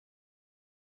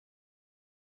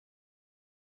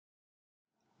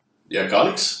Dear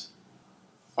colleagues,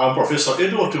 I'm Professor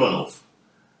Eduard Ivanov,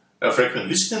 a frequent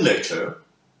visiting lecturer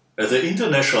at the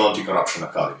International Anti-Corruption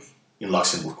Academy in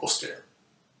Luxembourg, Austria.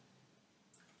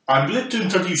 I'm glad to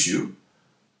introduce you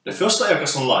the first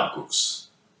IACAS online course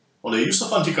on the use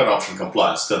of anti-corruption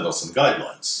compliance standards and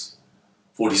guidelines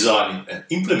for designing and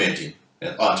implementing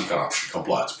an anti-corruption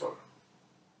compliance program.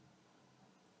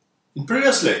 In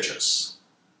previous lectures,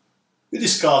 we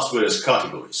discussed various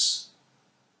categories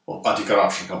of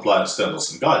anti-corruption compliance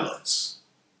standards and guidelines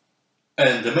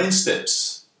and the main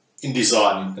steps in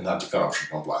designing an anti-corruption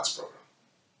compliance program.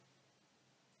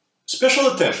 Special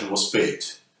attention was paid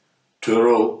to a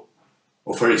role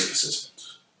of a risk assessment.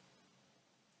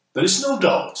 There is no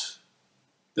doubt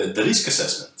that the risk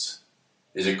assessment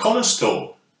is a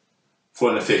cornerstone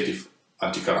for an effective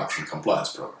anti-corruption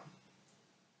compliance program.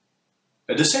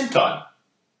 At the same time,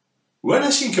 when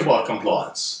I think about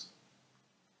compliance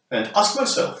and ask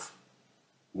myself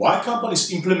why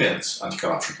companies implement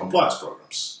anti-corruption compliance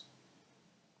programs,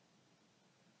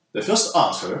 the first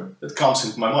answer that comes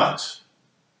into my mind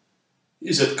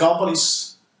is that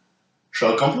companies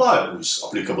shall comply with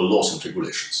applicable laws and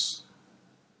regulations.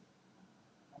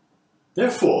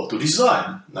 Therefore, to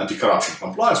design an anti-corruption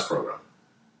compliance program,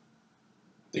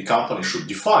 the company should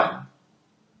define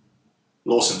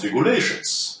laws and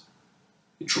regulations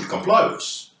it should comply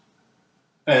with,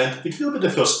 and it will be the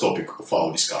first topic of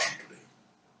our discussion today.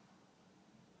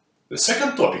 The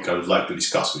second topic I would like to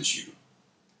discuss with you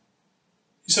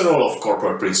is the role of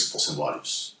corporate principles and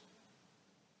values.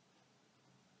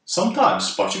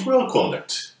 Sometimes particular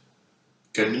conduct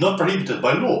can be not prohibited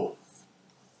by law,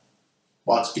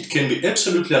 but it can be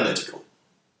absolutely unethical.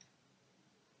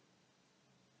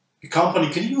 A company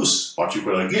can use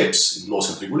particular gaps in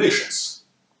laws and regulations,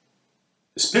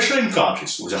 especially in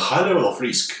countries with a high level of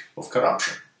risk of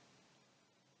corruption.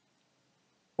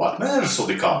 But managers of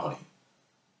the company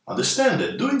understand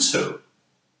that doing so,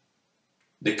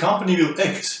 the company will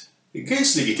act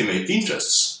against legitimate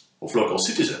interests of local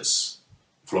citizens,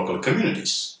 of local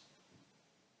communities.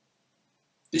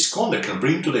 This conduct can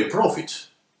bring today profit,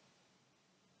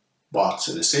 but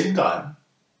at the same time,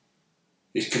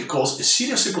 it can cause a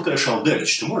serious reputational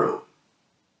damage tomorrow.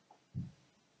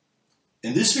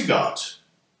 In this regard,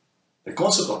 the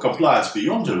concept of compliance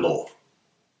beyond the law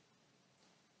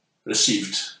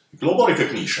received global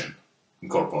recognition in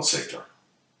corporate sector.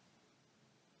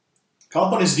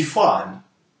 Companies define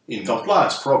in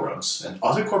compliance programs and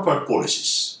other corporate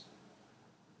policies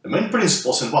the main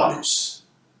principles and values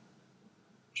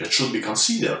that should be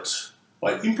considered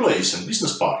by employees and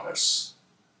business partners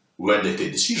when they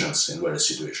take decisions in various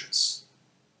situations.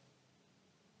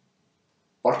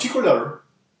 Particular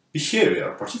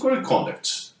behavior, particular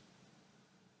conduct,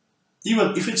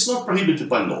 even if it's not prohibited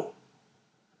by law,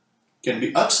 can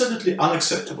be absolutely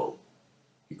unacceptable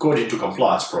according to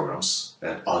compliance programs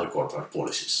and other corporate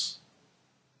policies.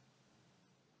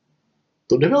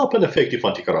 To develop an effective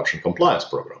anti-corruption compliance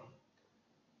program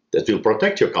that will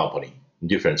protect your company in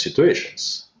different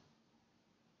situations,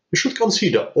 you should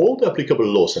consider all the applicable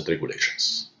laws and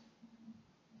regulations.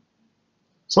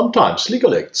 Sometimes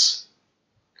legal acts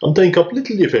contain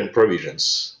completely different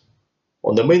provisions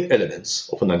on the main elements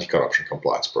of an anti-corruption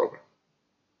compliance program.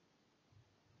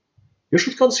 You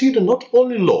should consider not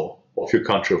only law of your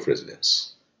country of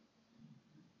residence.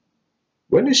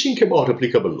 When you think about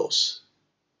applicable laws,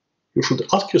 you should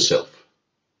ask yourself,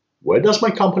 where does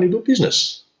my company do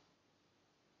business?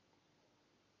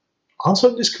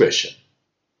 Answering this question,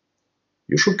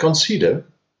 you should consider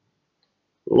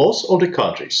laws of the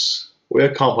countries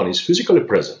where a company is physically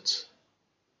present,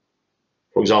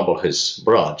 for example, has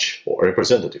branch or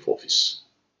representative office.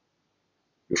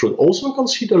 You should also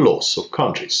consider laws of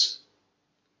countries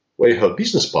where you have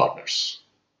business partners.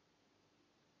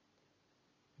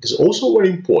 It is also very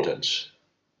important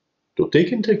to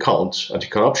take into account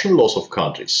anti-corruption laws of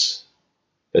countries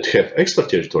that have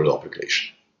extraterritorial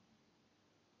application.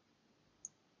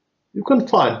 You can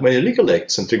find many legal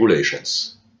acts and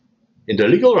regulations in the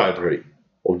legal library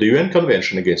of the UN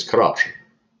Convention Against Corruption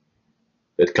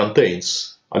that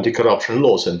contains anti-corruption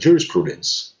laws and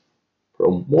jurisprudence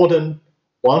from more than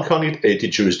 180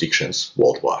 jurisdictions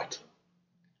worldwide.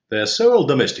 There are several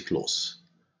domestic laws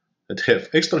that have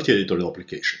extraterritorial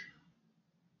application.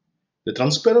 The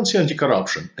Transparency,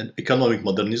 Anti-Corruption and Economic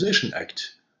Modernization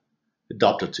Act,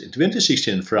 adopted in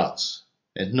 2016 in France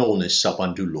and known as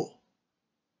Sapin-II law,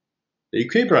 the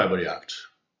UK Bribery Act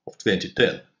of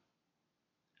 2010,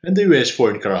 and the US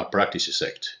Foreign Corrupt Practices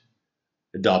Act,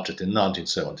 adopted in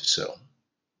 1977.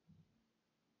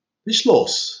 These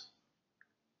laws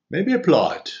may be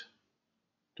applied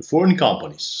to foreign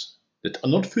companies that are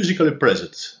not physically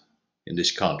present in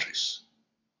these countries.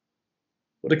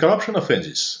 For the corruption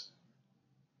offenses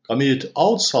committed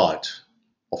outside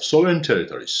of sovereign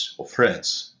territories of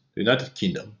France, the United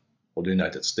Kingdom, or the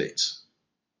United States.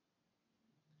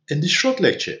 In this short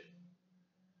lecture,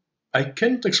 I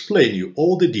cannot explain you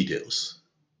all the details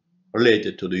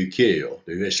related to the UK or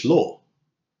the US law,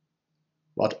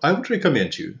 but I would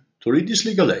recommend you to read these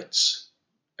legal acts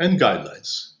and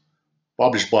guidelines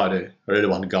published by the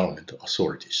relevant government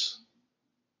authorities.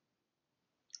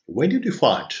 When you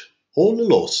define all the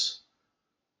laws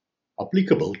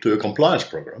applicable to a compliance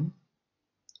program,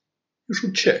 you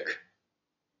should check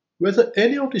whether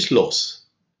any of these laws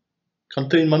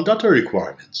contain mandatory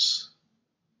requirements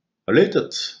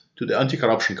related to the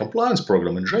anti-corruption compliance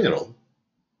program in general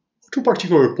or to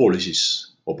particular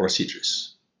policies or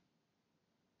procedures.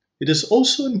 It is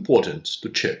also important to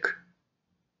check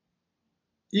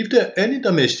if there are any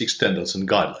domestic standards and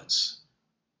guidelines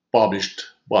published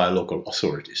by local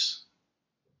authorities.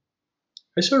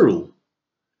 As a rule,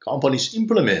 companies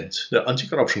implement their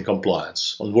anti-corruption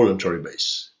compliance on voluntary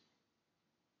basis.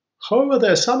 However,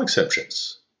 there are some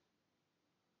exceptions.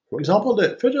 For example,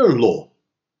 the federal law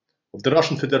of the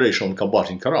Russian Federation on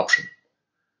combating corruption,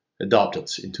 adopted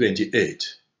in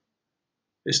 2008,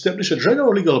 established a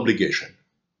general legal obligation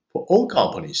for all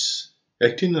companies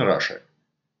acting in Russia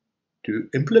to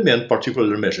implement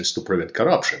particular measures to prevent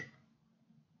corruption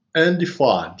and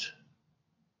defined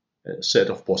a set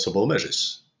of possible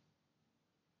measures.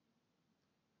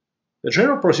 The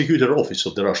General Prosecutor Office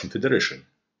of the Russian Federation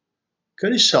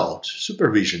carries out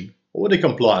supervision over the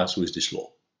compliance with this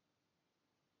law.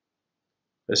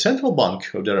 The Central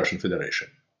Bank of the Russian Federation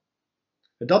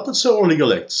adopted several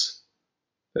legal acts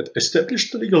that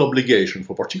established the legal obligation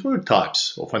for particular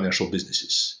types of financial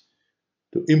businesses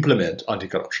to implement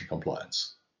anti-corruption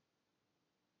compliance.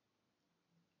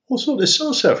 Also, the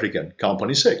South African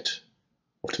Companies Act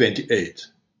of 2008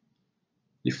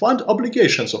 defined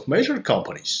obligations of major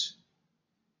companies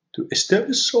to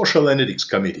establish social and ethics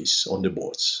committees on the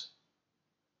boards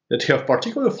that have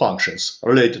particular functions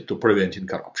related to preventing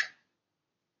corruption.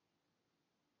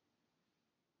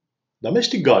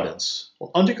 Domestic guidelines on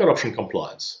anti-corruption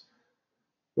compliance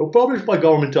were published by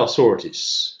government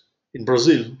authorities in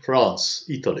Brazil, France,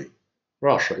 Italy,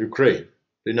 Russia, Ukraine,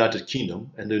 the United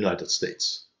Kingdom, and the United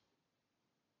States.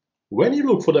 When you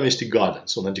look for domestic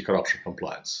guidelines on anti-corruption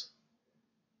compliance,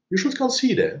 you should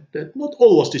consider that not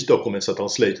all of these documents are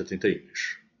translated into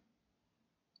English.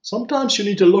 Sometimes you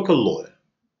need a local lawyer,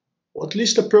 or at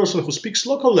least a person who speaks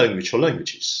local language or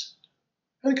languages,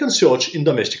 and can search in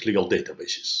domestic legal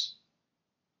databases.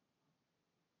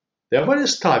 There are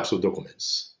various types of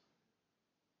documents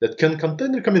that can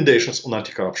contain recommendations on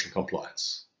anti-corruption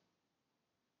compliance.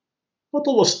 Not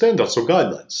always standards or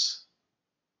guidelines,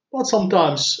 but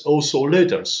sometimes also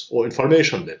letters or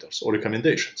information letters or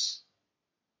recommendations.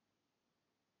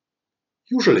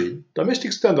 Usually,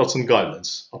 domestic standards and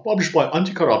guidelines are published by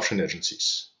anti-corruption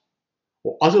agencies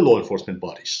or other law enforcement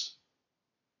bodies.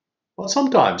 But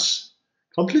sometimes,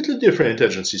 completely different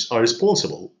agencies are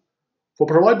responsible for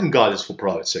providing guidance for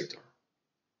private sector.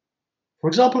 For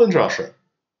example, in Russia,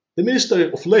 the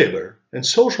Ministry of Labor and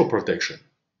Social Protection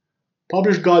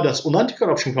published guidance on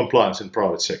anti-corruption compliance in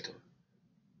private sector,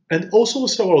 and also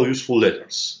several useful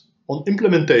letters on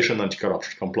implementation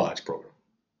anti-corruption compliance program.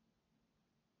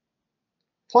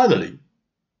 Finally,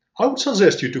 I would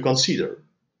suggest you to consider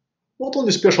not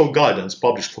only special guidance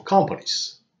published for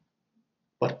companies,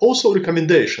 but also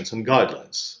recommendations and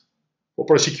guidelines for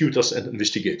prosecutors and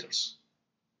investigators.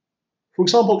 For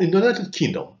example, in the United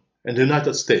Kingdom and the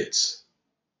United States,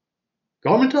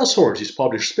 government authorities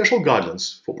publish special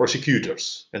guidelines for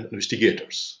prosecutors and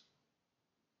investigators.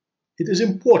 It is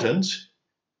important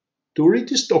to read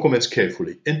these documents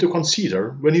carefully and to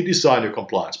consider when you design your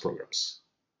compliance programs.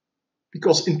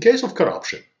 Because in case of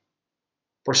corruption,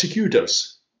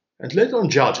 prosecutors and later on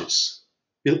judges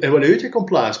will evaluate your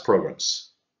compliance programs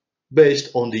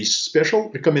based on these special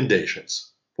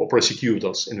recommendations for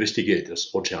prosecutors, investigators,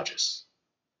 or judges.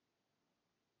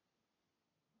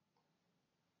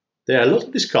 There are a lot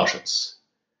of discussions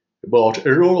about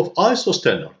a role of ISO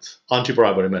standard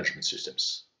anti-bribery management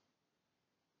systems.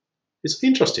 It's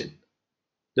interesting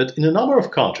that in a number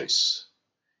of countries,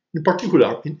 in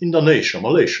particular in Indonesia,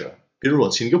 Malaysia, Peru,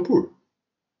 and Singapore,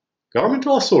 government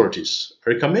authorities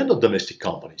recommended domestic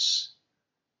companies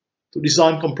to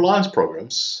design compliance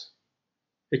programs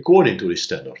according to this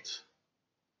standard.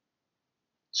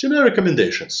 Similar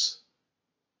recommendations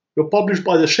were published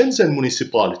by the Shenzhen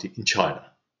municipality in China.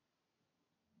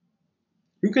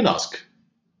 You can ask,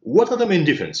 what are the main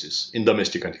differences in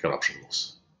domestic anti-corruption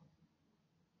laws?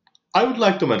 I would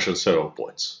like to mention several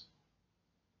points.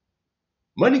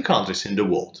 many countries in the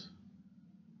world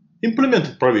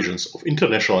implemented provisions of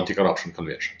international anti-corruption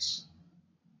conventions.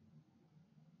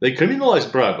 They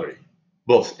criminalize bribery,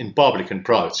 both in public and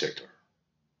private sector,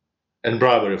 and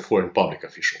bribery of foreign public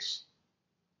officials.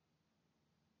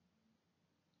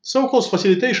 So-called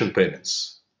facilitation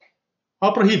payments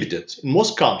are prohibited in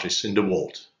most countries in the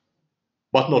world,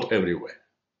 but not everywhere.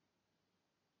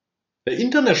 The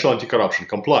International Anti-Corruption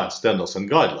Compliance Standards and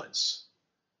Guidelines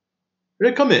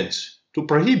recommend to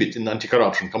prohibit in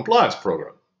anti-corruption compliance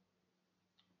program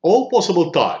all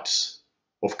possible types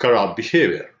of corrupt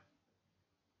behavior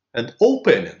and all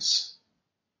payments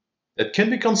that can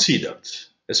be considered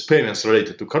as payments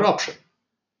related to corruption,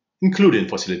 including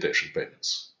facilitation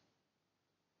payments.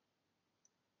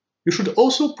 You should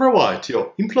also provide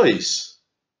your employees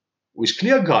with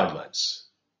clear guidelines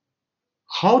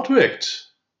how to act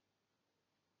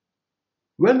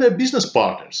when their business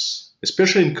partners,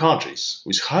 especially in countries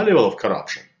with high level of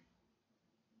corruption,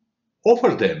 offer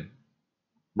them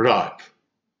bribe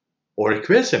or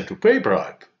request them to pay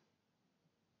bribe,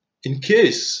 in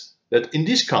case that in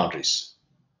these countries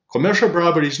commercial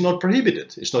bribery is not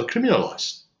prohibited, is not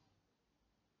criminalized.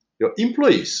 Your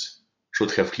employees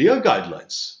should have clear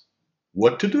guidelines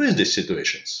what to do in these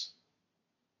situations,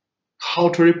 how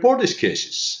to report these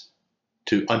cases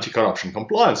to anti-corruption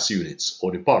compliance units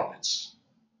or departments.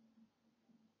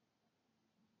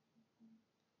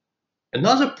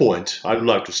 Another point I would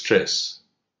like to stress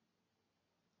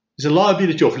is the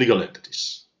liability of legal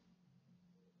entities.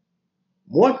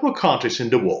 More and more countries in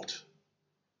the world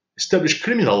establish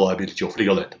criminal liability of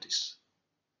legal entities.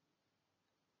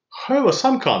 However,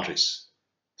 some countries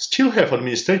still have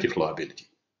administrative liability.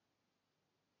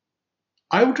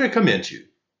 I would recommend you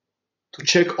to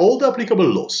check all the applicable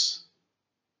laws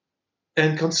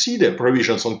and consider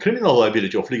provisions on criminal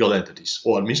liability of legal entities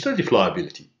or administrative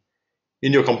liability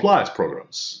in your compliance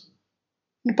programs,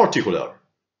 in particular,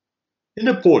 in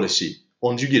the policy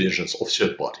on due diligence of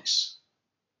third parties.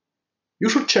 You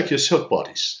should check your third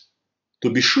parties to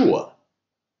be sure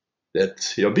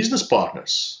that your business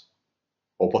partners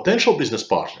or potential business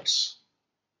partners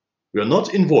were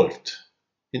not involved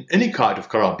in any kind of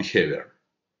corrupt behavior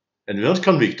and were not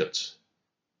convicted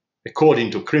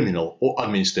according to criminal or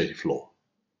administrative law.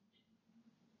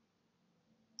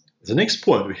 The next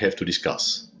point we have to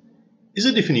discuss is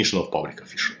the definition of public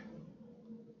official.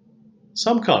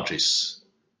 Some countries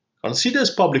consider as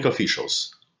public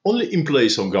officials only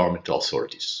employees of governmental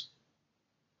authorities.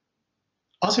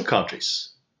 Other countries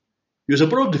use a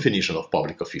broad definition of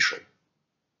public official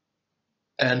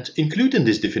and include in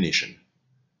this definition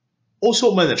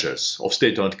also managers of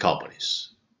state-owned companies,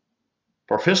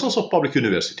 professors of public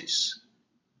universities,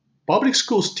 public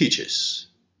schools teachers,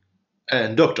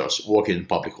 and doctors working in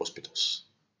public hospitals.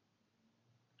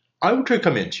 I would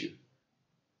recommend you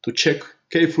to check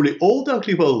carefully all the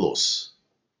applicable laws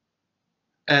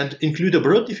and include a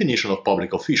broad definition of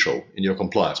public official in your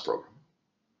compliance program.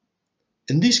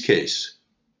 In this case,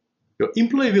 your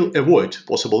employee will avoid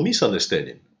possible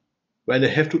misunderstanding when they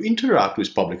have to interact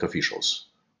with public officials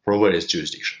from various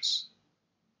jurisdictions.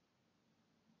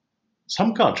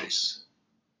 Some countries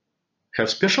have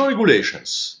special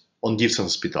regulations on gifts and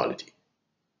hospitality.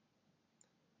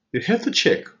 You have to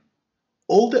check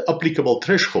all the applicable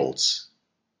thresholds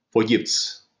for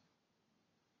gifts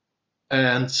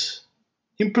and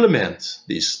implement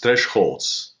these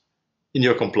thresholds in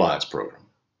your compliance program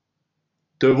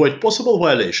to avoid possible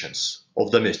violations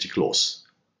of domestic laws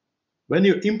when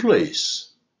your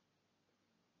employees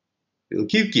will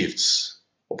give gifts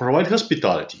or provide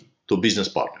hospitality to business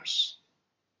partners.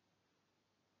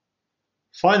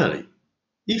 Finally,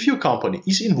 if your company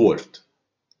is involved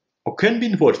or can be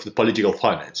involved with political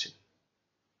financing,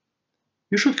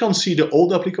 you should consider all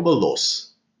the applicable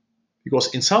laws,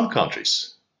 because in some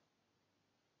countries,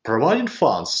 providing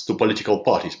funds to political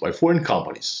parties by foreign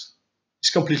companies is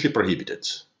completely prohibited.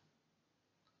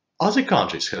 Other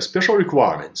countries have special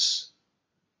requirements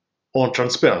on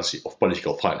transparency of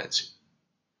political financing.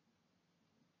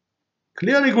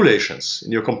 Clear regulations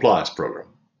in your compliance program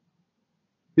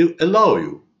will allow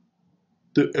you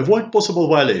to avoid possible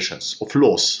violations of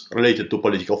laws related to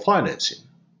political financing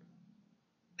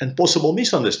and possible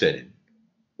misunderstanding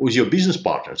with your business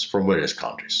partners from various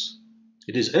countries.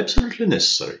 It is absolutely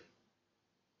necessary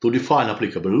to define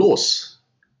applicable laws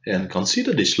and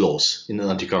consider these laws in an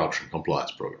anti-corruption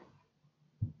compliance program.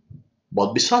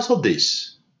 But besides of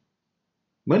this,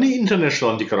 many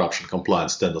international anti-corruption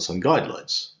compliance standards and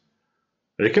guidelines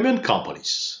recommend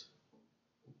companies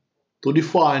to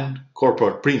define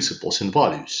corporate principles and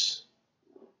values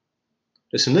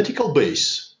as an ethical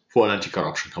base for an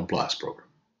anti-corruption compliance program.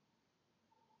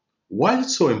 Why is it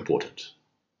so important?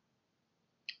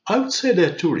 I would say there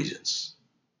are two reasons.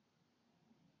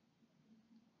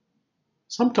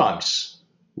 Sometimes,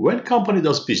 when a company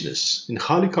does business in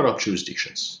highly corrupt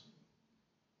jurisdictions,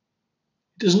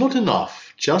 it is not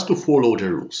enough just to follow the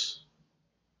rules.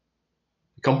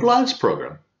 The compliance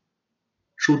program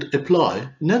should apply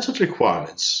necessary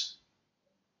requirements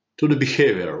to the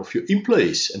behavior of your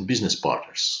employees and business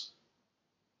partners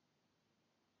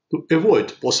to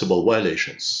avoid possible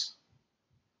violations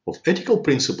of ethical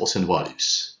principles and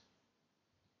values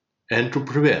and to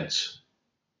prevent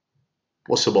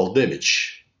possible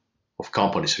damage of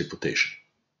company's reputation.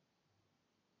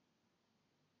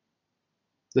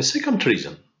 The second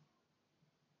reason,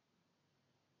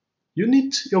 you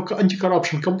need your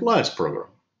anti-corruption compliance program,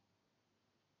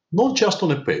 not just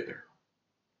on a paper.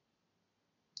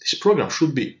 This program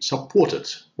should be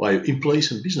supported by your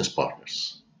employees and business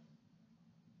partners.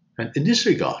 And in this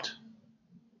regard,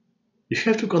 you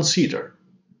have to consider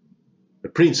the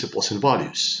principles and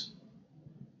values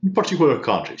in particular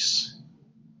countries,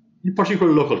 in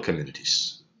particular local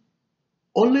communities.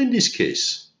 Only in this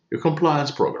case, your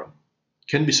compliance program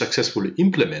can be successfully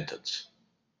implemented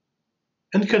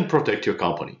and can protect your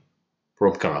company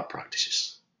from corrupt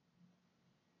practices.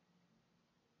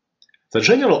 The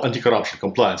general anti-corruption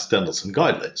compliance standards and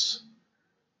guidelines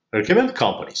recommend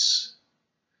companies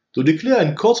to declare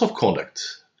in codes of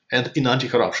conduct and in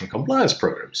anti-corruption compliance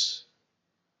programs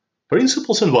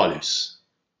principles and values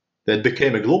that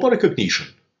became a global recognition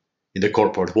in the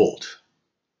corporate world.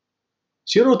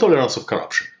 Zero tolerance of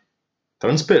corruption,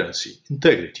 transparency,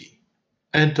 integrity,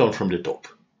 and tone from the top.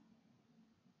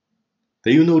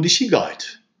 The UNODC guide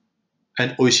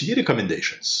and OECD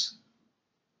recommendations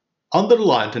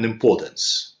underlined the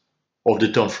importance of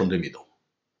the tone from the middle.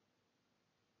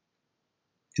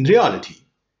 In reality,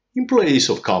 employees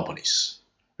of companies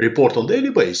report on a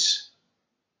daily basis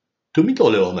to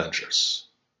middle-level managers.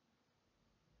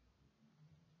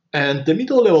 And the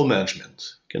middle-level management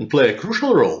can play a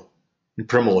crucial role in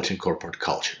promoting corporate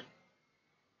culture.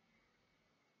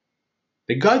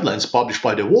 The guidelines published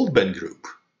by the World Bank Group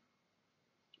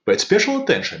paid special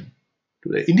attention to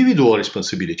the individual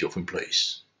responsibility of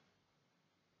employees.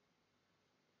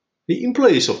 The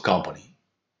employees of company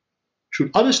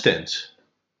should understand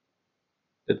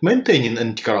that maintaining an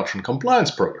anti-corruption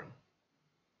compliance program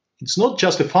is not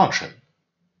just a function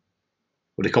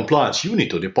of the compliance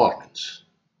unit or department.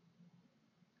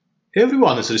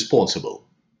 Everyone is responsible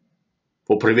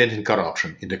for preventing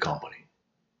corruption in the company.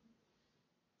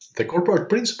 The corporate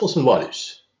principles and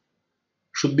values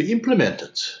should be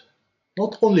implemented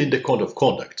not only in the code of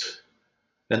conduct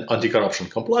and anti-corruption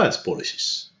compliance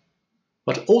policies,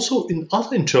 but also in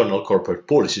other internal corporate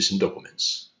policies and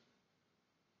documents.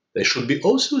 They should be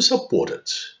also supported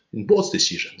in board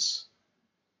decisions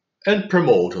and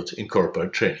promoted in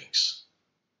corporate trainings.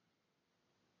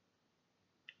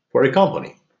 For a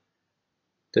company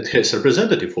that has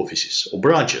representative offices or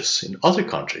branches in other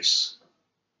countries,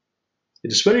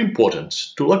 it is very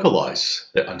important to localize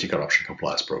the anti-corruption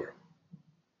compliance program.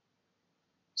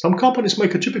 Some companies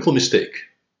make a typical mistake.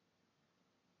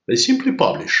 They simply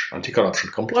publish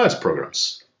anti-corruption compliance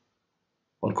programs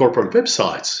on corporate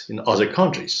websites in other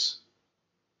countries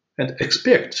and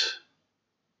expect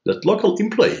that local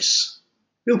employees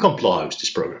will comply with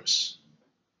these programs.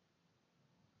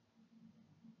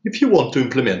 If you want to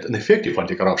implement an effective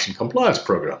anti-corruption compliance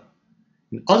program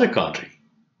in other countries,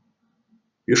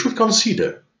 you should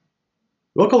consider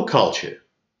local culture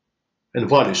and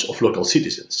values of local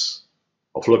citizens,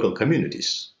 of local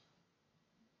communities.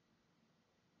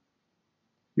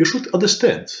 You should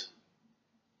understand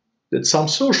that some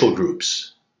social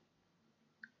groups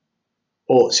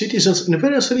or citizens in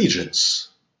various regions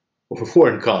of a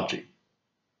foreign country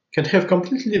can have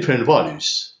completely different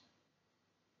values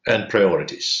and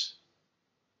priorities.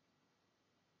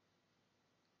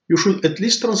 You should at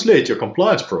least translate your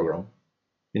compliance program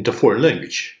into foreign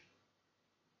language.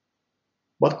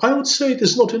 But I would say it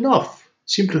is not enough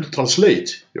simply to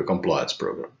translate your compliance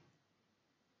program.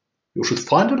 You should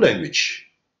find a language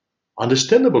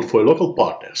understandable for local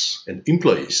partners and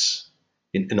employees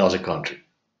in another country.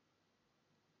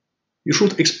 You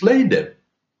should explain them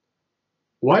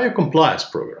why your compliance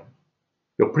program,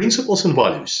 your principles and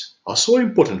values are so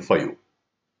important for you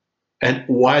and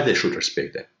why they should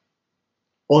respect them.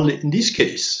 Only in this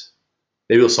case,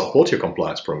 they will support your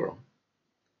compliance program,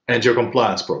 and your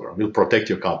compliance program will protect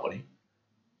your company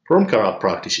from corrupt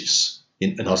practices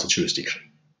in another jurisdiction.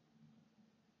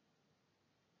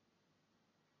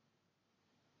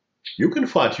 You can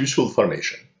find useful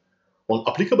information on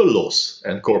applicable laws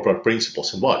and corporate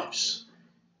principles and values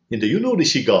in the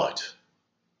UNODC guide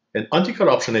an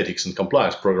anti-corruption ethics and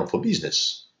compliance program for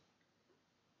business,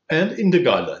 and in the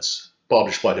guidelines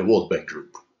published by the World Bank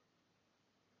Group.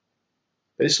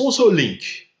 There is also a link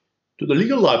to the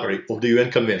legal library of the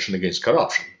UN Convention Against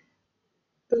Corruption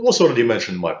that was already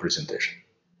mentioned in my presentation.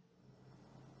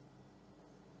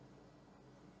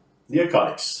 Dear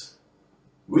colleagues,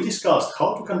 we discussed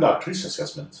how to conduct risk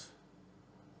assessment,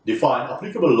 define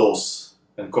applicable laws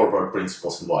and corporate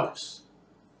principles and values.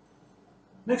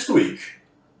 Next week,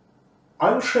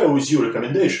 I will share with you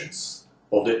recommendations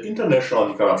of the International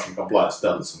Anti-Corruption Compliance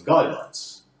Standards and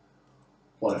Guidelines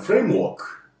on a framework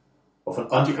of an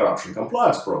anti-corruption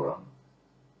compliance program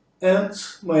and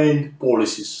main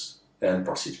policies and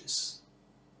procedures.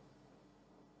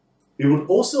 We would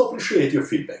also appreciate your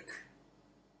feedback.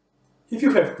 If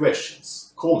you have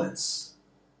questions, comments,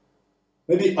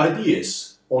 maybe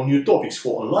ideas on new topics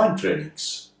for online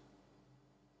trainings,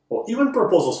 or even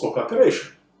proposals for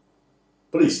cooperation,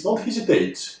 please don't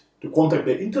hesitate to contact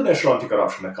the International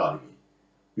Anti-Corruption Academy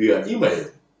via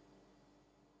email,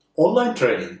 online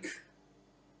training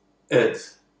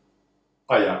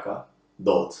 @iaca.int.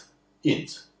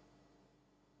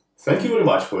 Thank you very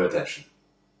much for your attention.